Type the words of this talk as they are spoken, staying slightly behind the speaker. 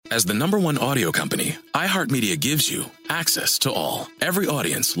As the #1 audio company, iHeartMedia gives you access to all. Every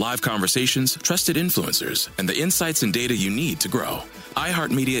audience, live conversations, trusted influencers, and the insights and data you need to grow.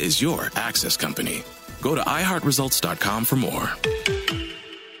 iHeartMedia is your access company. Go to iHeartResults.com for more.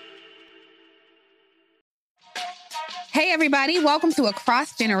 Hey, everybody. Welcome to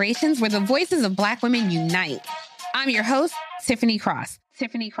Across Generations, where the voices of Black women unite. I'm your host, Tiffany Cross.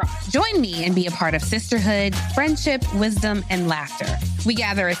 Join me and be a part of sisterhood, friendship, wisdom, and laughter. We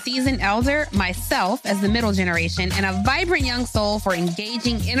gather a seasoned elder, myself as the middle generation, and a vibrant young soul for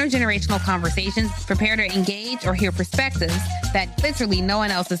engaging intergenerational conversations. Prepare to engage or hear perspectives that literally no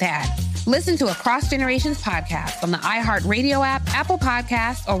one else has had. Listen to Across Generations podcast on the iHeartRadio app, Apple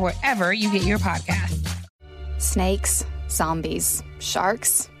Podcasts, or wherever you get your podcasts. Snakes, zombies,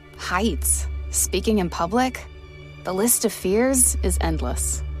 sharks, heights, speaking in public. The list of fears is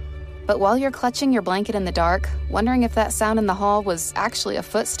endless. But while you're clutching your blanket in the dark, wondering if that sound in the hall was actually a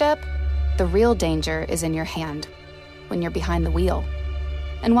footstep, the real danger is in your hand, when you're behind the wheel.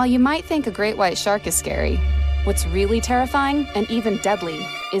 And while you might think a great white shark is scary, what's really terrifying and even deadly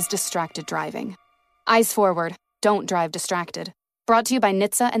is distracted driving. Eyes forward, don't drive distracted. Brought to you by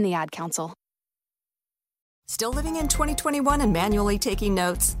NHTSA and the Ad Council. Still living in 2021 and manually taking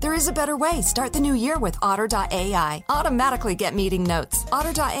notes? There is a better way. Start the new year with Otter.ai. Automatically get meeting notes.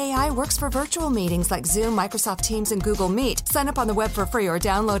 Otter.ai works for virtual meetings like Zoom, Microsoft Teams, and Google Meet. Sign up on the web for free or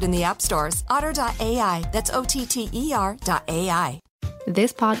download in the app stores. Otter.ai. That's OTTER.ai.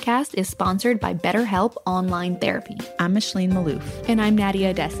 This podcast is sponsored by BetterHelp Online Therapy. I'm Micheline Malouf. And I'm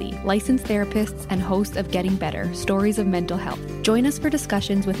Nadia Adesi, licensed therapists and host of Getting Better, Stories of Mental Health. Join us for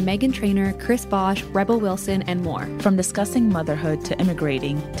discussions with Megan Trainor, Chris Bosch, Rebel Wilson, and more. From discussing motherhood to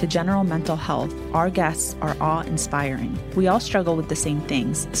immigrating to general mental health, our guests are awe-inspiring. We all struggle with the same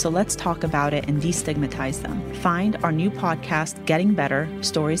things, so let's talk about it and destigmatize them. Find our new podcast, Getting Better,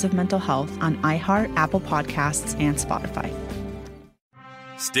 Stories of Mental Health, on iHeart, Apple Podcasts, and Spotify.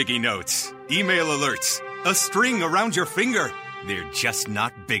 Sticky notes, email alerts, a string around your finger. They're just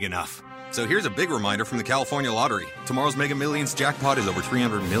not big enough. So here's a big reminder from the California Lottery. Tomorrow's Mega Millions jackpot is over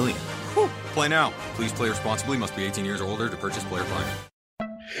 $300 million. Whew. Play now. Please play responsibly. Must be 18 years or older to purchase player plan.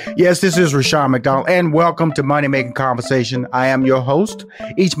 Yes, this is Rashawn McDonald, and welcome to Money Making Conversation. I am your host.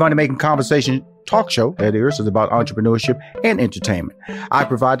 Each Money Making Conversation talk show, that is about entrepreneurship and entertainment. I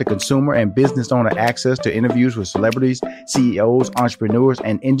provide the consumer and business owner access to interviews with celebrities, CEOs, entrepreneurs,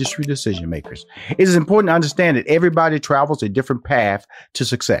 and industry decision makers. It is important to understand that everybody travels a different path to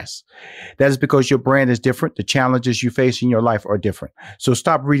success. That is because your brand is different. The challenges you face in your life are different. So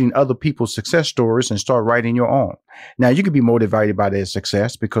stop reading other people's success stories and start writing your own. Now, you can be motivated by their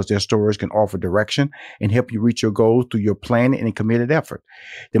success because their stories can offer direction and help you reach your goals through your planning and committed effort.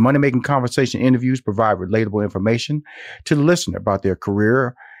 The Money Making Conversation interviews provide relatable information to the listener about their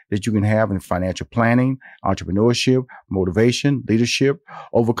career that you can have in financial planning, entrepreneurship, motivation, leadership,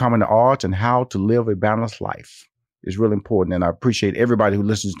 overcoming the odds, and how to live a balanced life. Is really important. And I appreciate everybody who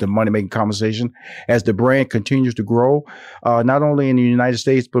listens to Money Making Conversation as the brand continues to grow, not only in the United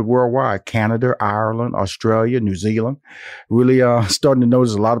States, but worldwide. Canada, Ireland, Australia, New Zealand. Really starting to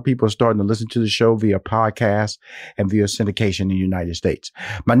notice a lot of people are starting to listen to the show via podcast and via syndication in the United States.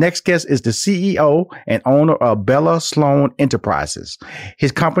 My next guest is the CEO and owner of Bella Sloan Enterprises.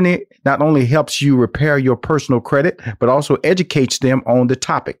 His company not only helps you repair your personal credit, but also educates them on the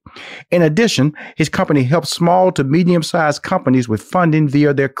topic. In addition, his company helps small to medium-sized companies with funding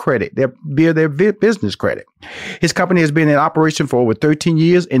via their credit, via their business credit. His company has been in operation for over 13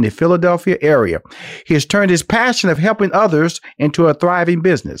 years in the Philadelphia area. He has turned his passion of helping others into a thriving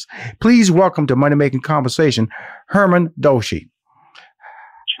business. Please welcome to Money Making Conversation, Herman Doshi.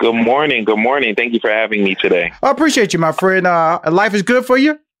 Good morning. Good morning. Thank you for having me today. I appreciate you, my friend. Life is good for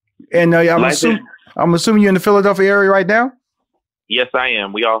you? And I'm assuming you're in the Philadelphia area right now? Yes, I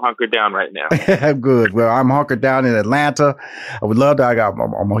am. We all hunkered down right now. Good. Well, I'm hunkered down in Atlanta. I would love to.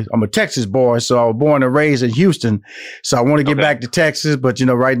 I'm a Texas boy, so I was born and raised in Houston. So I want to get back to Texas, but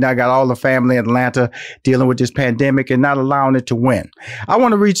right now I got all the family in Atlanta dealing with this pandemic and not allowing it to win. I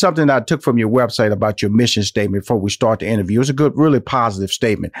want to read something that I took from your website about your mission statement before we start the interview. It's a good, really positive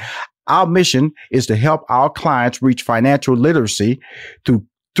statement. Our mission is to help our clients reach financial literacy through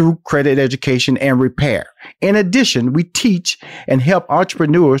credit education and repair. In addition, we teach and help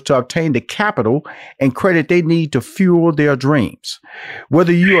entrepreneurs to obtain the capital and credit they need to fuel their dreams.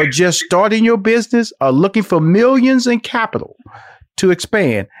 Whether you are just starting your business or looking for millions in capital to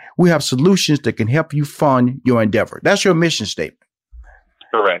expand, we have solutions that can help you fund your endeavor. That's your mission statement.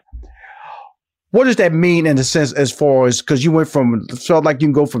 Correct. What does that mean in a sense as far as, because you felt like you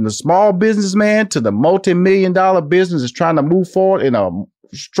can go from the small businessman to the multi-million-dollar business is trying to move forward in a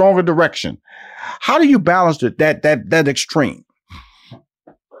stronger direction. How do you balance that extreme?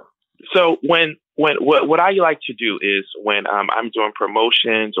 So what I like to do is when I'm doing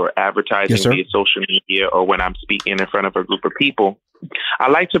promotions or advertising via social media, or when I'm speaking in front of a group of people, I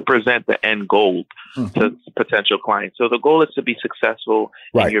like to present the end goal to potential clients. So the goal is to be successful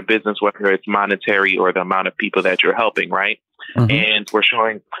in your business, whether it's monetary or the amount of people that you're helping, right? And we're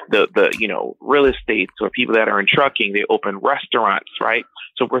showing the real estate or people that are in trucking, they open restaurants, right?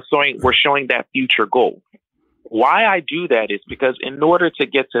 So we're showing that future goal. Why I do that is because in order to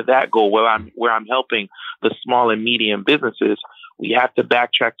get to that goal, where I'm helping the small and medium businesses, we have to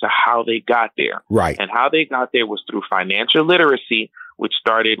backtrack to how they got there. Right. And how they got there was through financial literacy, which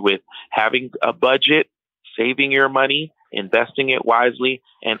started with having a budget, saving your money, investing it wisely,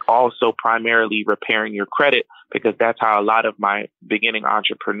 and also primarily repairing your credit, because that's how a lot of my beginning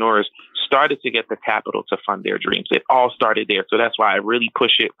entrepreneurs started to get the capital to fund their dreams. It all started there. So that's why I really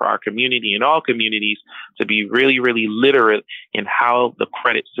push it for our community and all communities to be really, really literate in how the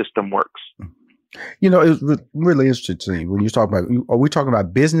credit system works. It's really interesting to me when you talk about, are we talking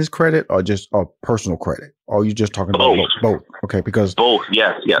about business credit or just personal credit? Or are you just talking about both? Okay, because both,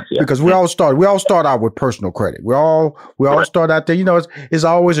 yes. Because we all start out with personal credit. We all start out there. It's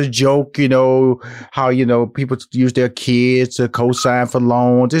always a joke. How people use their kids to co-sign for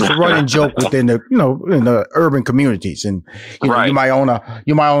loans. It's a running joke within the in the urban communities, and you might own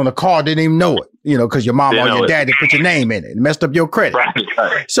a car, didn't even know it. Because your mom or your daddy put your name in it and messed up your credit.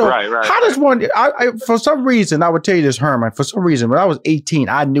 So how does one? For some reason, I would tell you this, Herman. For some reason, when I was 18,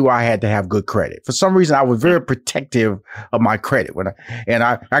 I knew I had to have good credit. For some reason, I was very protective of my credit.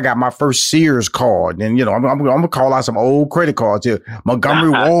 I got my first Sears card, and I'm gonna call out some old credit cards here, Montgomery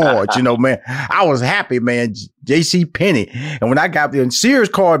Ward. Man, I was happy, man. J.C. Penney, and when I got the Sears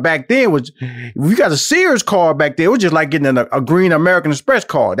card back then, we got a Sears card back there. It was just like getting a green American Express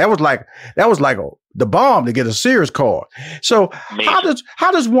card. That was like the bomb to get a Sears card. So how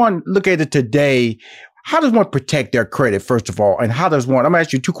does one look at it today? How does one protect their credit, first of all? And I'm going to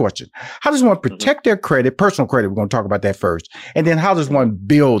ask you two questions. How does one protect their credit, personal credit? We're going to talk about that first. And then how does one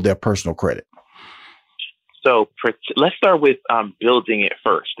build their personal credit? So let's start with building it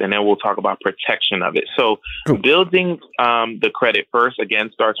first, and then we'll talk about protection of it. So building the credit first,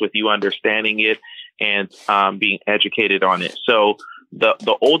 again, starts with you understanding it and being educated on it. So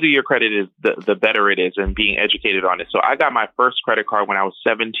the older your credit is, the better it is, and being educated on it. So I got my first credit card when I was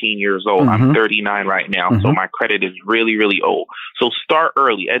 17 years old. I'm 39 right now. So my credit is really, really old. So start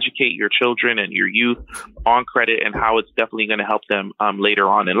early, educate your children and your youth on credit and how it's definitely going to help them later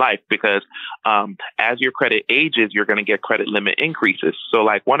on in life, because as your credit ages, you're going to get credit limit increases. So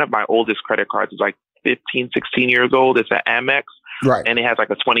like one of my oldest credit cards is like 15, 16 years old. It's an Amex. Right. And it has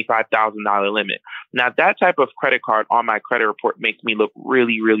like a $25,000 limit. Now, that type of credit card on my credit report makes me look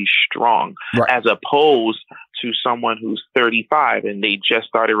really, really strong, as opposed to someone who's 35 and they just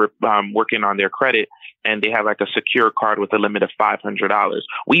started working on their credit and they have like a secure card with a limit of $500.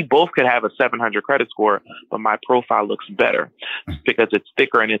 We both could have a 700 credit score, but my profile looks better because it's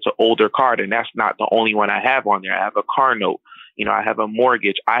thicker and it's an older card. And that's not the only one I have on there. I have a car note. I have a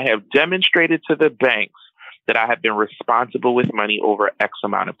mortgage. I have demonstrated to the banks that I have been responsible with money over X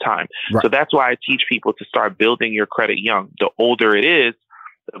amount of time. So that's why I teach people to start building your credit young. The older it is,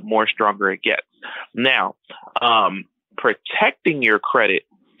 the more stronger it gets. Now, protecting your credit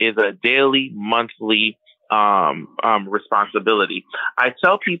is a daily, monthly responsibility. I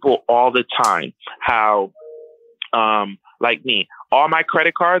tell people all the time how, like me, all my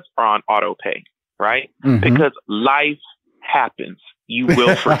credit cards are on auto pay, right? Because life happens. You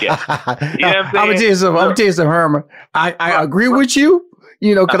will forget. You know what I'm saying? I'm gonna tell you something, Herman. I agree with you.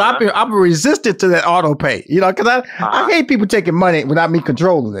 Because I'm resistant to that auto pay. Because I hate people taking money without me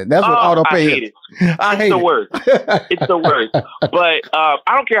controlling it. That's what auto pay is. I hate it. It's the worst. But I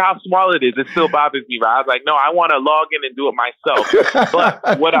don't care how small it is. It still bothers me. Right? I was like, no, I want to log in and do it myself.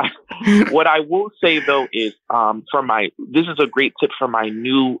 But what I will say though is, this is a great tip for my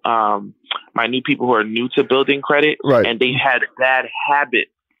new people who are new to building credit, and they had bad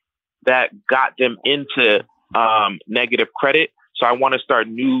habits that got them into negative credit. So I want to start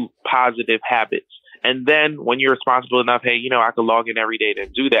new positive habits. And then when you're responsible enough, hey, I can log in every day to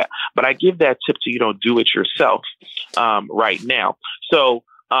do that. But I give that tip to do it yourself right now. So,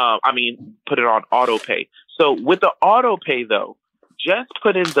 put it on auto pay. So with the auto pay, though, just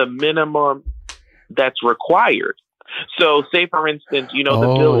put in the minimum that's required. So say, for instance, the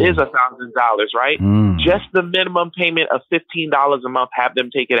bill is $1,000, right? Just the minimum payment of $15 a month, have them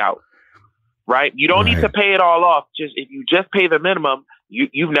take it out. Right? You don't need to pay it all off. If you just pay the minimum,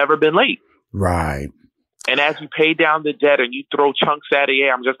 you've never been late. Right. And as you pay down the debt and you throw chunks at it,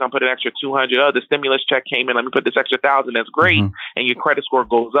 I'm just going to put an extra 200. Oh, the stimulus check came in. Let me put this extra 1,000. That's great. Mm-hmm. And your credit score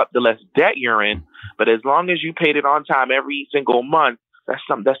goes up the less debt you're in. But as long as you paid it on time every single month, that's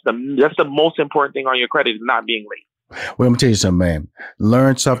the most important thing on your credit is not being late. Well, let me tell you something, man.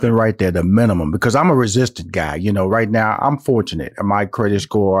 Learn something right there, the minimum, because I'm a resistant guy. Right now I'm fortunate. My credit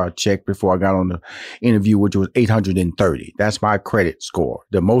score, I checked before I got on the interview, which was 830. That's my credit score.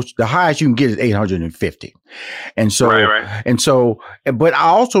 The highest you can get is 850. And so, but I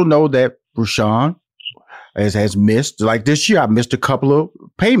also know that Rushion has missed, like this year, I missed a couple of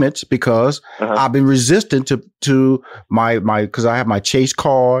payments because I've been resistant to my because I have my Chase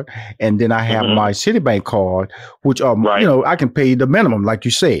card and then I have my Citibank card, which I can pay the minimum, like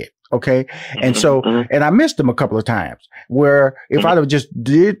you said. Okay. And so, and I missed them a couple of times where if I'd have just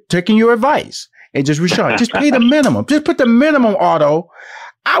taken your advice and just just pay the minimum, just put the minimum auto,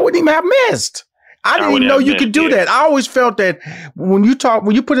 I wouldn't even have missed. I didn't even know you could do that. I always felt that when you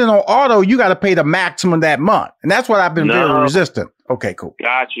put it on auto, you got to pay the maximum that month. And that's what I've been very resistant. Okay, cool.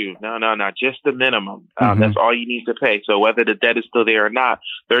 Got you. No, just the minimum. That's all you need to pay. So whether the debt is still there or not,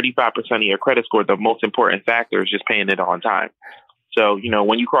 35% of your credit score, the most important factor is just paying it on time. So,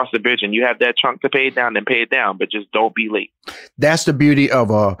 when you cross the bridge and you have that chunk to pay it down, then pay it down, but just don't be late. That's the beauty of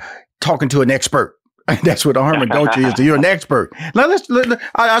talking to an expert. That's what Herman Dolce is. You're an expert. Now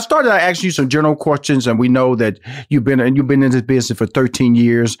I started to ask you some general questions, and we know that you've been in this business for 13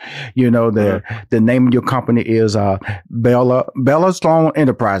 years. The name of your company is Bella Sloan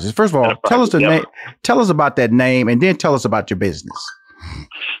Enterprises. First of all, tell us the name. Tell us about that name, and then tell us about your business.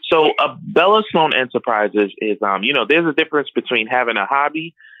 So, Bella Sloan Enterprises is, there's a difference between having a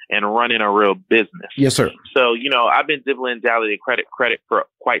hobby and running a real business. Yes, sir. So, I've been dibbling dabbling credit for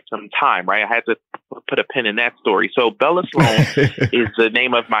quite some time, right? I had to put a pin in that story. So Bella Sloan is the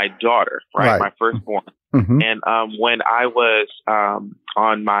name of my daughter, right? My firstborn. Mm-hmm. And when I was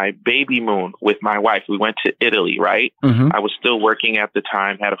on my baby moon with my wife, we went to Italy, right? Mm-hmm. I was still working at the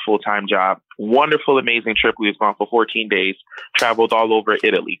time, had a full-time job. Wonderful, amazing trip. We was gone for 14 days, traveled all over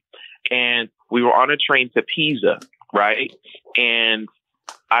Italy. And we were on a train to Pisa, right? And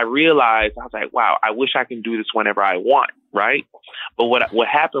I realized, I was like, wow, I wish I can do this whenever I want, right? But what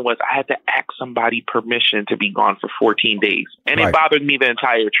happened was I had to ask somebody permission to be gone for 14 days. And it bothered me the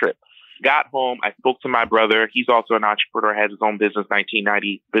entire trip. Got home, I spoke to my brother. He's also an entrepreneur, has his own business,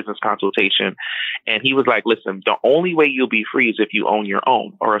 1990 business consultation. And he was like, listen, the only way you'll be free is if you own your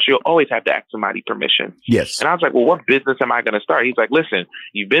own, or else you'll always have to ask somebody permission. Yes. And I was like, well, what business am I going to start? He's like, listen,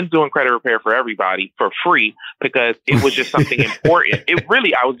 you've been doing credit repair for everybody for free because it was just something important.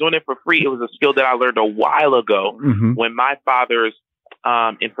 I was doing it for free. It was a skill that I learned a while ago when my father's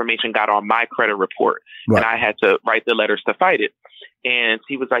information got on my credit report. And I had to write the letters to fight it. And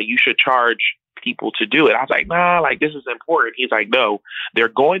he was like, you should charge people to do it. I was like, nah, this is important. He's like, no, they're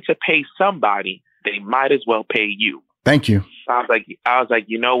going to pay somebody. They might as well pay you. Thank you. I was like,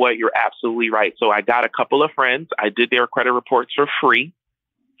 you know what? You're absolutely right. So I got a couple of friends. I did their credit reports for free.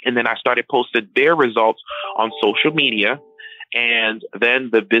 And then I started posting their results on social media. And then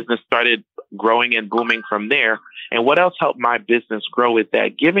the business started growing and booming from there. And what else helped my business grow is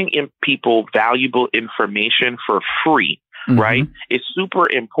that giving people valuable information for free, right, is super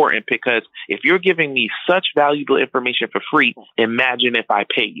important, because if you're giving me such valuable information for free, imagine if I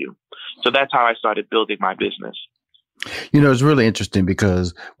pay you. So that's how I started building my business. It's really interesting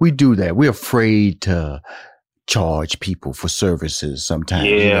because we do that. We're afraid to charge people for services sometimes.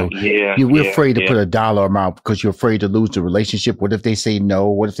 We're afraid to put a dollar amount because you're afraid to lose the relationship. What if they say no?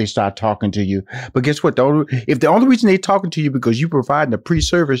 What if they start talking to you? But guess what? If the only reason they're talking to you because you're providing a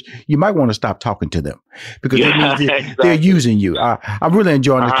pre-service, you might want to stop talking to them because they're using you. I'm really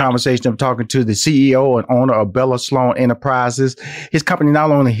enjoying this conversation. I'm talking to the CEO and owner of Bella Sloan Enterprises. His company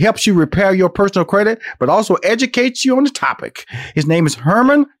not only helps you repair your personal credit, but also educates you on the topic. His name is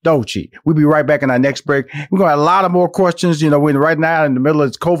Herman Dolce. We'll be right back in our next break. We're going to have a lot of more questions. We're right now in the middle of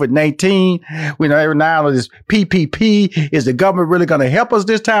this COVID-19. We know every now this PPP. Is the government really going to help us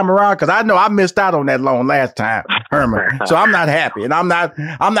this time around? Because I know I missed out on that loan last time, Herman. So I'm not happy, and I'm not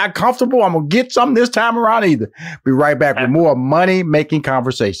comfortable. I'm gonna get something this time around either. Be right back with more money-making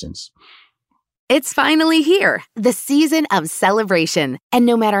conversations. It's finally here, the season of celebration. And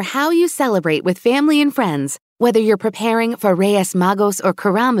no matter how you celebrate with family and friends, whether you're preparing for Reyes Magos or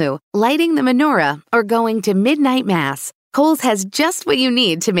Karamu, lighting the menorah, or going to midnight mass, Kohl's has just what you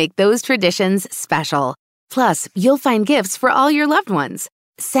need to make those traditions special. Plus, you'll find gifts for all your loved ones.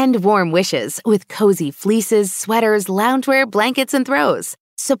 Send warm wishes with cozy fleeces, sweaters, loungewear, blankets, and throws.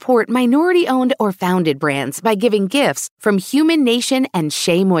 Support minority-owned or founded brands by giving gifts from Human Nation and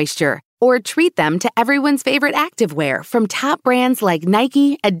Shea Moisture. Or treat them to everyone's favorite activewear from top brands like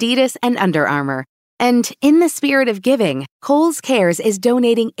Nike, Adidas, and Under Armour. And in the spirit of giving, Kohl's Cares is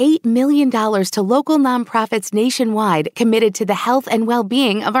donating $8 million to local nonprofits nationwide committed to the health and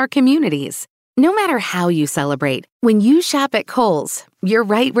well-being of our communities. No matter how you celebrate, when you shop at Kohl's, you're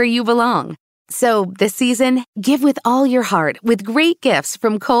right where you belong. So this season, give with all your heart with great gifts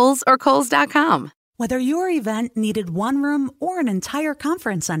from Kohl's or Kohls.com. Whether your event needed one room or an entire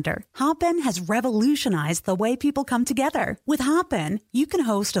conference center, Hopin has revolutionized the way people come together. With Hopin, you can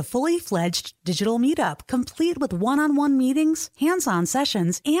host a fully fledged digital meetup, complete with one-on-one meetings, hands-on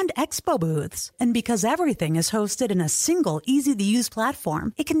sessions, and expo booths. And because everything is hosted in a single, easy-to-use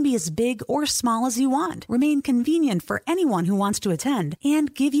platform, it can be as big or small as you want, remain convenient for anyone who wants to attend,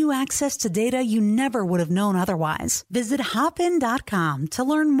 and give you access to data you never would have known otherwise. Visit hopin.com to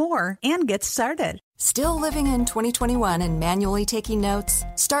learn more and get started. Still living in 2021 and manually taking notes?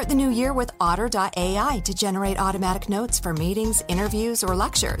 Start the new year with Otter.ai to generate automatic notes for meetings, interviews, or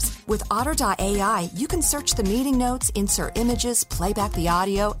lectures. With Otter.ai, you can search the meeting notes, insert images, play back the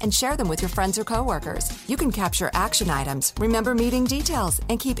audio, and share them with your friends or coworkers. You can capture action items, remember meeting details,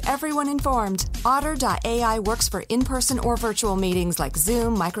 and keep everyone informed. Otter.ai works for in-person or virtual meetings like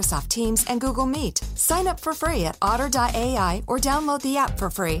Zoom, Microsoft Teams, and Google Meet. Sign up for free at Otter.ai or download the app for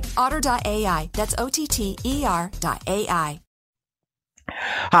free. Otter.ai, that's OTTER.ai.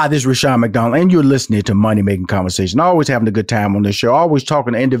 Hi, this is Rushion McDonald, and you're listening to Money Making Conversation. Always having a good time on this show. Always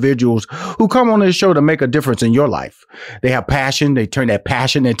talking to individuals who come on this show to make a difference in your life. They have passion. They turn that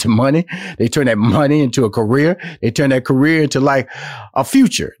passion into money. They turn that money into a career. They turn that career into like a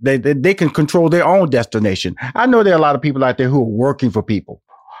future. They can control their own destination. I know there are a lot of people out there who are working for people.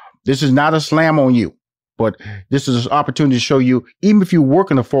 This is not a slam on you, but this is an opportunity to show you, even if you work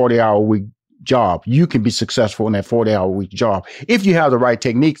in a 40-hour week job, you can be successful in that 40-hour week job if you have the right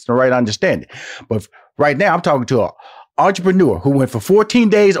techniques and the right understanding. But right now, I'm talking to an entrepreneur who went for 14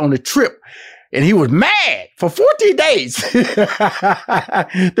 days on a trip, and he was mad for 14 days that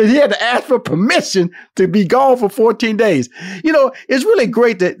he had to ask for permission to be gone for 14 days. You know, it's really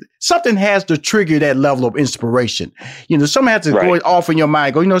great that something has to trigger that level of inspiration. You know, something has to go off in your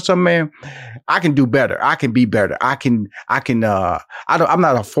mind. Go, you know something, man, I can do better. I can be better. I'm not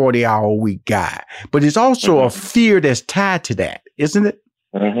a 40-hour week guy, but it's also a fear that's tied to that, isn't it?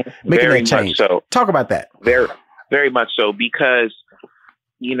 Making very that change. Much so. Talk about that. Very, very much so, because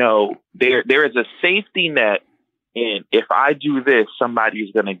you know, there is a safety net in if I do this,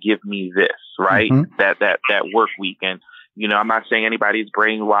 somebody's going to give me this, right? That work week. And, you know, I'm not saying anybody's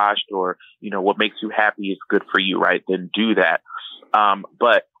brainwashed or, you know, what makes you happy is good for you, right? Then do that.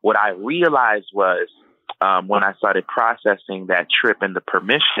 But what I realized was when I started processing that trip and the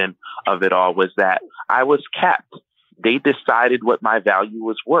permission of it all was that I was capped. They decided what my value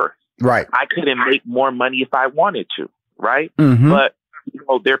was worth. Right. I couldn't make more money if I wanted to, right? But you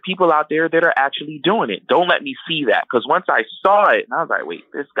know, there are people out there that are actually doing it. Don't let me see that. Because once I saw it, and I was like, wait,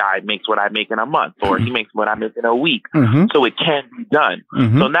 this guy makes what I make in a month, or he makes what I make in a week. So it can be done.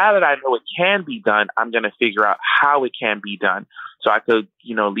 So now that I know it can be done, I'm going to figure out how it can be done so I could,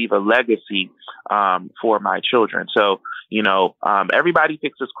 you know, leave a legacy for my children. So, you know, everybody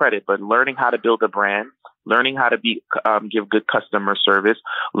fixes credit, but learning how to build a brand, learning how to give good customer service,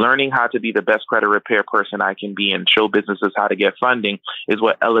 learning how to be the best credit repair person I can be and show businesses how to get funding is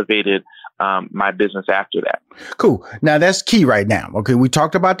what elevated my business after that. Cool. Now that's key right now. Okay. We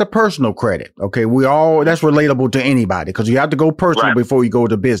talked about the personal credit. Okay. That's relatable to anybody because you have to go personal before you go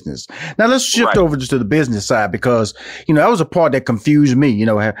to business. Now let's shift over to the business side because, you know, that was a part that confused me, you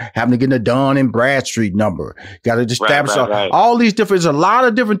know, having to get a Dun & Bradstreet number. Got to establish all these different, there's a lot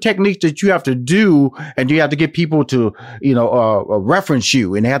of different techniques that you have to do, and you have to get people to, you know, reference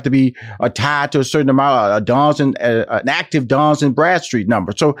you, and they have to be tied to a certain amount of an active Dun & Bradstreet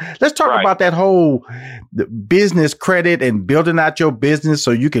number. So let's talk about that whole business credit and building out your business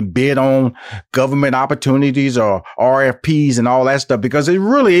so you can bid on government opportunities or RFPs and all that stuff, because it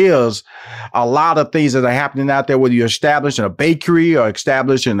really is a lot of things that are happening out there, whether you're establishing a bakery or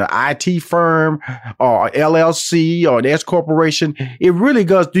establishing an IT firm or LLC or an S corporation. It really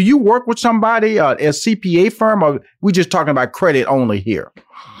does. Do you work with somebody, a CPA firm, or we just talking about credit only here?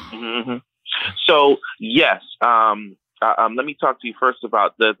 So yes, let me talk to you first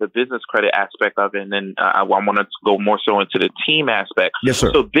about the business credit aspect of it, and then I want to go more so into the team aspect. Yes,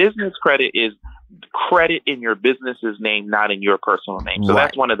 sir. So business credit is credit in your business's name, not in your personal name. So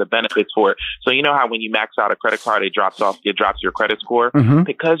that's one of the benefits for it. So you know how when you max out a credit card, it drops your credit score?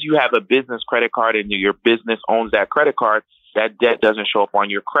 Because you have a business credit card and your business owns that credit card, that debt doesn't show up on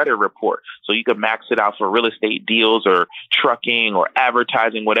your credit report. So you can max it out for real estate deals or trucking or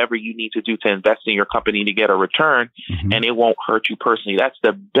advertising, whatever you need to do to invest in your company to get a return, and it won't hurt you personally. That's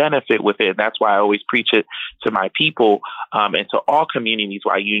the benefit with it. And that's why I always preach it to my people and to all communities.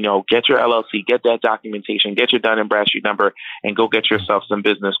 Why, get your LLC, get that documentation, get your Dun & Bradstreet number, and go get yourself some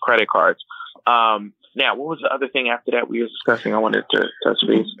business credit cards. Now, what was the other thing after that we were discussing? I wanted to touch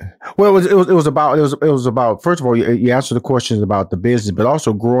base. Well, it was about first of all, you answered the questions about the business, but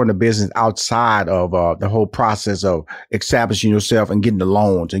also growing the business outside of the whole process of establishing yourself and getting the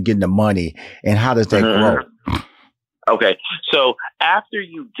loans and getting the money, and how does that grow? Okay, so after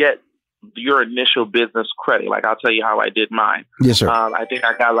you get your initial business credit, like I'll tell you how I did mine. Yes, sir. I think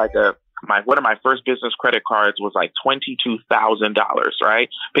I got like one of my first business credit cards was like $22,000, right?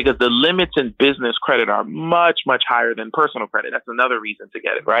 Because the limits in business credit are much, much higher than personal credit. That's another reason to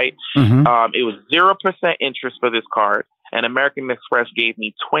get it, right? It was 0% interest for this card, and American Express gave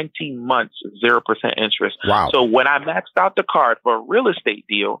me 20 months, 0% interest. Wow. So when I maxed out the card for a real estate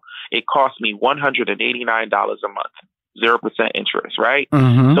deal, it cost me $189 a month, 0% interest, right?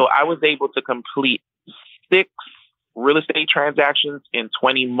 So I was able to complete 6 real estate transactions in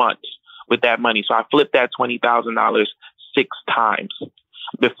 20 months with that money. So I flipped that $20,000 6 times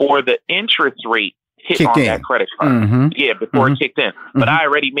before the interest rate hit kicked on in. that credit card. Yeah, before it kicked in. But I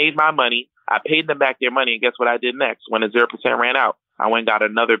already made my money. I paid them back their money. And guess what I did next? When the 0% ran out, I went and got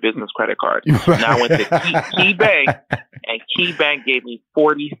another business credit card. Now I went to Key Bank, and Key Bank gave me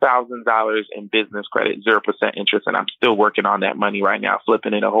 $40,000 in business credit, 0% interest. And I'm still working on that money right now,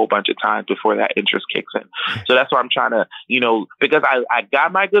 flipping it a whole bunch of times before that interest kicks in. So that's why I'm trying to, because I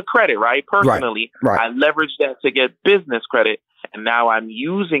got my good credit, right? Personally, I leveraged that to get business credit. And now I'm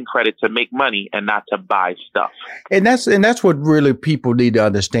using credit to make money and not to buy stuff. And that's what really people need to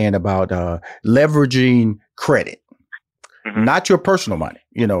understand about leveraging credit. Not your personal money,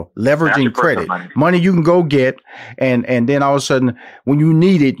 leveraging credit, money you can go get. And then all of a sudden, when you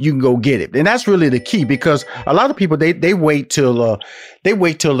need it, you can go get it. And that's really the key, because a lot of people, they wait till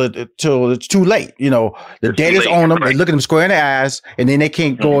it's too late. The debt is on them. They look at them square in the eyes, and then they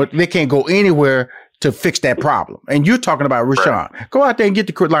can't go anywhere to fix that problem. And you're talking about Rushion. Go out there and get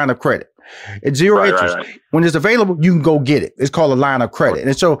the line of credit. It's 0 interest. When it's available, you can go get it. It's called a line of credit.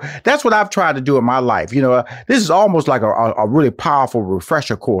 And so that's what I've tried to do in my life. This is almost like a really powerful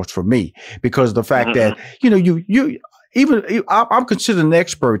refresher course for me, because of the fact that, I'm considered an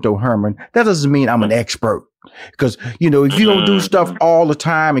expert though, Herman. That doesn't mean I'm an expert. Because, if you don't do stuff all the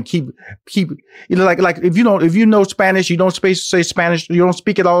time and keep, like if you know Spanish, you don't say Spanish, you don't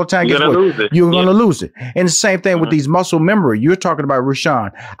speak it all the time, you're going to lose it. You're going to lose it. And the same thing with these muscle memory. You're talking about Rushion.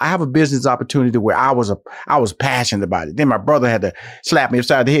 I have a business opportunity where I was passionate about it. Then my brother had to slap me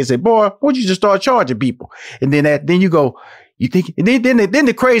upside the head and say, boy, why don't you just start charging people? And then you go, you think, and then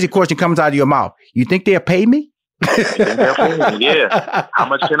the crazy question comes out of your mouth. You think they'll pay me? Yeah. How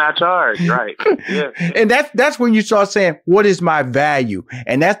much can I charge? Right. Yeah. And that's when you start saying, what is my value?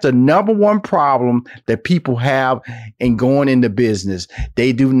 And that's the number one problem that people have in going into business.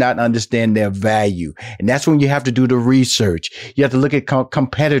 They do not understand their value. And that's when you have to do the research. You have to look at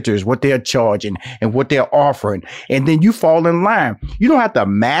competitors, what they're charging and what they're offering. And then you fall in line. You don't have to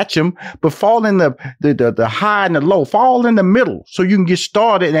match them, but fall in the high and the low, fall in the middle so you can get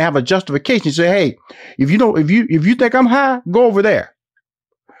started and have a justification. You say, hey, if you think I'm high, go over there.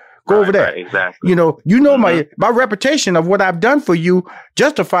 Go over there. Right, exactly. My reputation of what I've done for you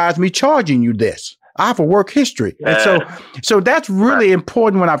justifies me charging you this. I have a work history. And so that's really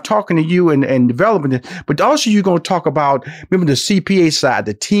important when I'm talking to you and developing this. But also you're going to talk about, remember, the CPA side,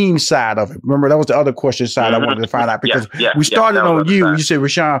 the team side of it. Remember, that was the other question side I wanted to find out, because we started on you. You said,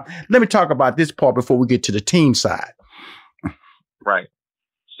 Rushion, let me talk about this part before we get to the team side. Right.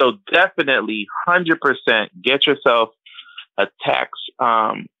 So definitely 100% get yourself a tax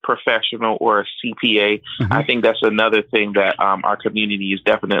professional or a CPA. I think that's another thing that our community is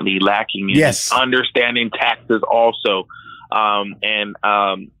definitely lacking in understanding taxes also, and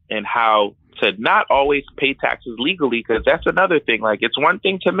how to not always pay taxes legally, because that's another thing. Like, it's one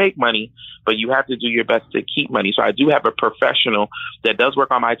thing to make money, but you have to do your best to keep money. So I do have a professional that does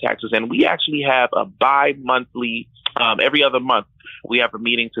work on my taxes, and we actually have a bi-monthly, every other month, we have a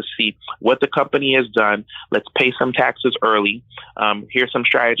meeting to see what the company has done. Let's pay some taxes early. Here's some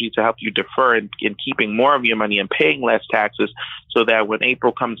strategy to help you defer in keeping more of your money and paying less taxes, so that when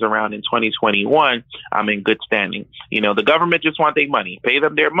April comes around in 2021, I'm in good standing. The government just want their money. Pay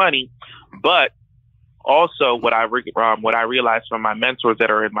them their money, but Also, what I realized from my mentors that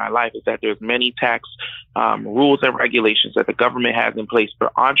are in my life is that there's many tax rules and regulations that the government has in place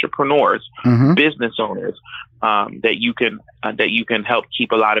for entrepreneurs, business owners, that you can help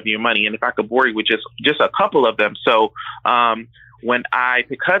keep a lot of your money. And if I could bore you with just a couple of them. So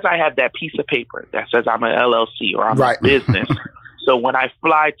because I have that piece of paper that says I'm an LLC or I'm a business. So when I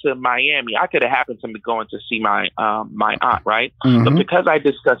fly to Miami, I could have happened to be going to see my aunt, right? But because I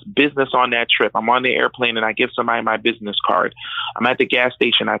discuss business on that trip, I'm on the airplane and I give somebody my business card. I'm at the gas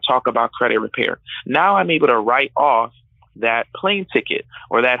station. I talk about credit repair. Now I'm able to write off that plane ticket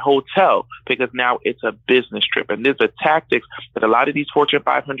or that hotel because now it's a business trip. And there's a tactics that a lot of these Fortune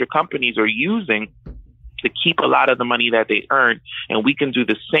 500 companies are using to keep a lot of the money that they earn. And we can do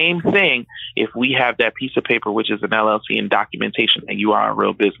the same thing if we have that piece of paper, which is an LLC and documentation that you are a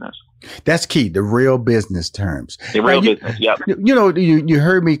real business. That's key. The real business terms. The real business. Yep. You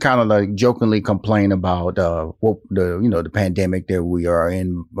heard me kind of like jokingly complain about the pandemic that we are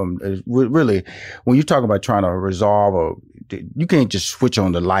in. Really, when you talk about trying to resolve you can't just switch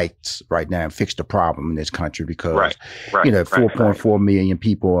on the lights right now and fix the problem in this country because 4.4 million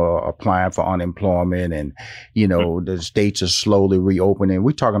people are applying for unemployment and the states are slowly reopening.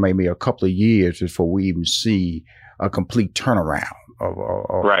 We're talking maybe a couple of years before we even see a complete turnaround of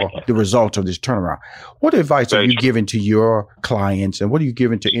the results of this turnaround. What advice are you giving to your clients and what are you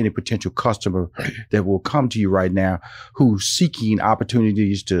giving to any potential customer that will come to you right now who's seeking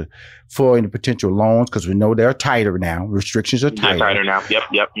opportunities for any potential loans? Because we know they're tighter now. Restrictions are tighter. They're tighter now.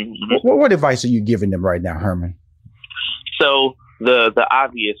 Yep. What advice are you giving them right now, Herman? So the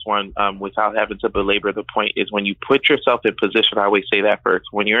obvious one, without having to belabor the point, is when you put yourself in position. I always say that first.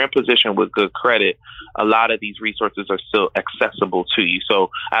 When you're in position with good credit, a lot of these resources are still accessible to you. So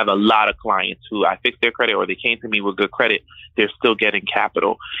I have a lot of clients who I fixed their credit or they came to me with good credit. They're still getting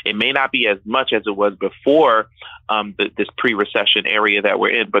capital. It may not be as much as it was before this pre-recession area that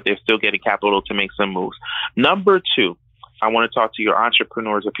we're in, but they're still getting capital to make some moves. Number two, I want to talk to your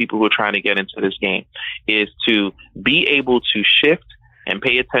entrepreneurs or people who are trying to get into this game, is to be able to shift and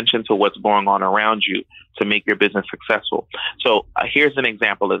pay attention to what's going on around you to make your business successful. So here's an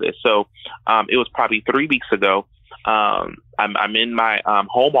example of this. So it was probably 3 weeks ago. I'm in my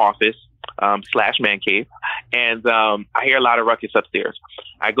home office / man cave, and I hear a lot of ruckus upstairs.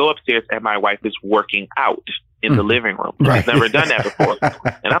 I go upstairs and my wife is working out in the living room. I've never done that before.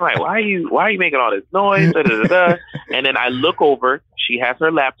 And I'm like, why are you making all this noise? Da, da, da, da. And then I look over, she has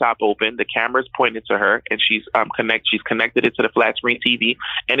her laptop open, the camera's pointed to her, and she's connected it to the flat screen TV,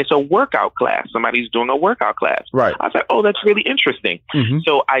 and it's a workout class. Somebody's doing a workout class. Right. I was like, oh, that's really interesting.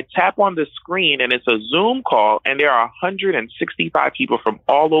 So I tap on the screen and it's a Zoom call, and there are 165 people from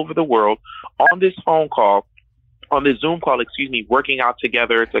all over the world on this phone call. On this Zoom call, working out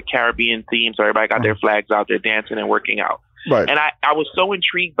together. It's a Caribbean theme, so everybody got their flags out there dancing and working out. Right. And I was so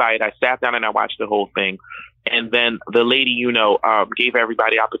intrigued by it. I sat down and I watched the whole thing. And then the lady, gave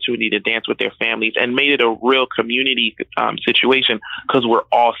everybody opportunity to dance with their families and made it a real community situation because we're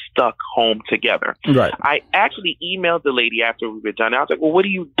all stuck home together. Right. I actually emailed the lady after we were done. I was like, well, what do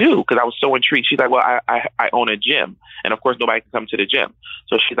you do? Because I was so intrigued. She's like, well, I own a gym. And of course, nobody can come to the gym.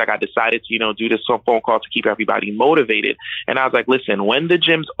 So she's like, I decided to, do this phone call to keep everybody motivated. And I was like, listen, when the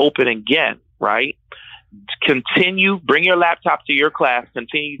gym's open again, right? Bring your laptop to your class,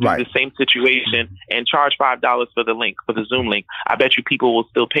 continue to do the same situation and charge $5 for the Zoom link. I bet you people will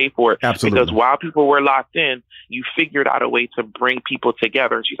still pay for it. Absolutely. Because while people were locked in, you figured out a way to bring people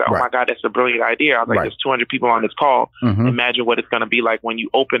together. And she's like, oh my God, that's a brilliant idea. I was like, there's 200 people on this call. Imagine what it's going to be like when you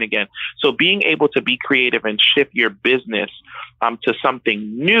open again. So being able to be creative and shift your business to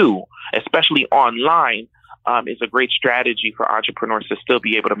something new, especially online, is a great strategy for entrepreneurs to still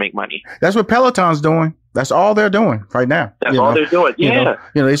be able to make money. That's what Peloton's doing. That's all they're doing right now. That's all they're doing. Yeah.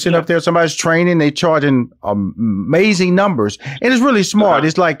 They sit up there, somebody's training, they charging amazing numbers. And it's really smart.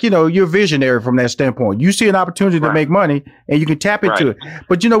 It's like, you're visionary from that standpoint. You see an opportunity to make money and you can tap into it.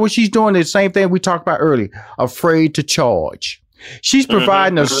 But what she's doing is the same thing we talked about earlier, afraid to charge. She's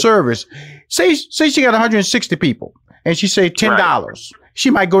providing a service. Say she got 160 people and she say $10. She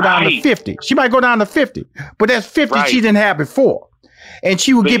might go down to 50. She might go down to 50. But that's 50 she didn't have before. And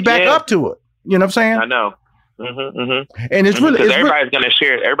she will get back up to it. You know what I'm saying? I know. And it's really, everybody's going to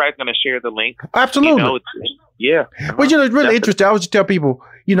share. Everybody's going to share the link. Absolutely. But it's really interesting. I always tell people,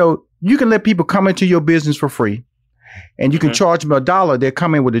 you can let people come into your business for free, and you can charge them $1. They're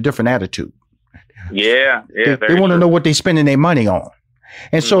coming with a different attitude. Yeah. They want to know what they're spending their money on.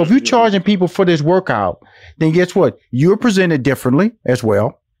 And so if you're charging people for this workout, then guess what? You're presented differently as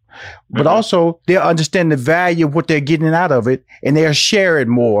well. but also they'll understand the value of what they're getting out of it, and they'll share it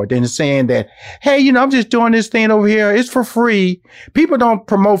more than saying that, hey, I'm just doing this thing over here. It's for free. People don't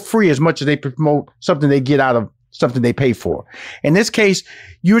promote free as much as they promote something they get out of something they pay for. In this case,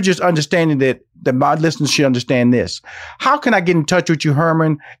 you're just understanding that my listeners should understand this. How can I get in touch with you,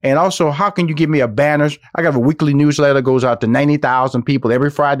 Herman? And also, how can you give me a banner? I got a weekly newsletter, goes out to 90,000 people every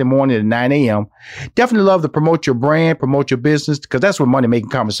Friday morning at 9 a.m. Definitely love to promote your brand, promote your business, because that's what Money Making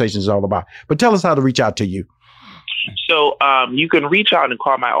Conversations is all about. But tell us how to reach out to you. So you can reach out and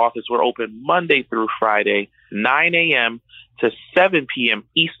call my office. We're open Monday through Friday, 9 a.m. to 7 p.m.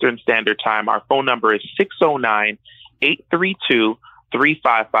 Eastern Standard Time. Our phone number is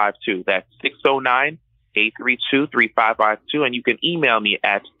 609-832-3552. That's 609-832-3552. And you can email me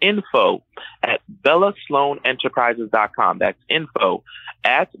at info@BellaSloanEnterprises.com. That's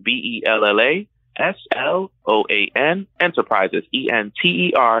info@BellaSloan Enterprises,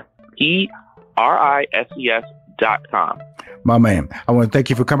 ENTERPRISES.com. My man, I want to thank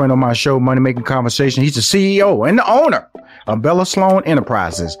you for coming on my show, Money Making Conversation. He's the CEO and the owner of Bella Sloan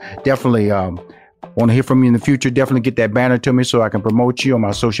Enterprises. Definitely want to hear from you in the future. Definitely get that banner to me so I can promote you on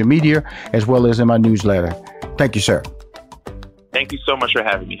my social media as well as in my newsletter. Thank you, sir. Thank you so much for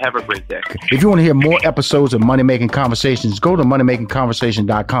having me. Have a great day. If you want to hear more episodes of Money Making Conversations, go to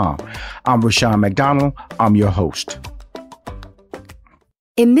moneymakingconversation.com. I'm Rushion McDonald. I'm your host.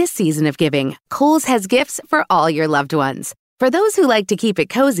 In this season of giving, Kohl's has gifts for all your loved ones. For those who like to keep it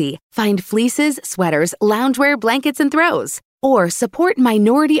cozy, find fleeces, sweaters, loungewear, blankets, and throws. Or support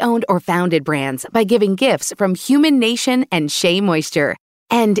minority-owned or founded brands by giving gifts from Human Nation and Shea Moisture.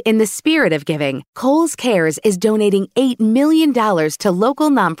 And in the spirit of giving, Kohl's Cares is donating $8 million to local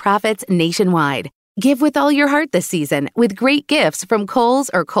nonprofits nationwide. Give with all your heart this season with great gifts from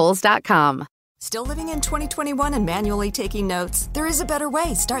Kohl's or Kohls.com. Still living in 2021 and manually taking notes? There is a better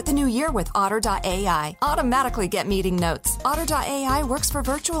way. Start the new year with Otter.ai. Automatically get meeting notes. Otter.ai works for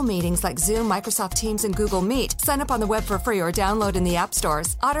virtual meetings like Zoom, Microsoft Teams, and Google Meet. Sign up on the web for free or download in the app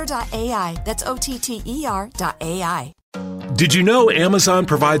stores. Otter.ai. That's OTTER.ai. Did you know Amazon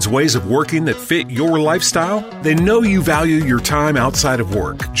provides ways of working that fit your lifestyle? They know you value your time outside of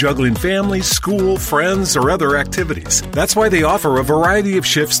work, juggling family, school, friends, or other activities. That's why they offer a variety of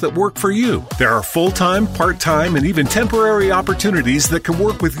shifts that work for you. There are full-time, part-time, and even temporary opportunities that can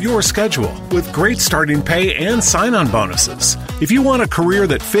work with your schedule, with great starting pay and sign-on bonuses. If you want a career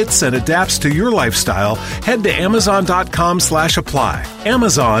that fits and adapts to your lifestyle, head to Amazon.com/apply.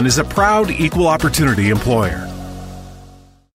 Amazon is a proud equal opportunity employer.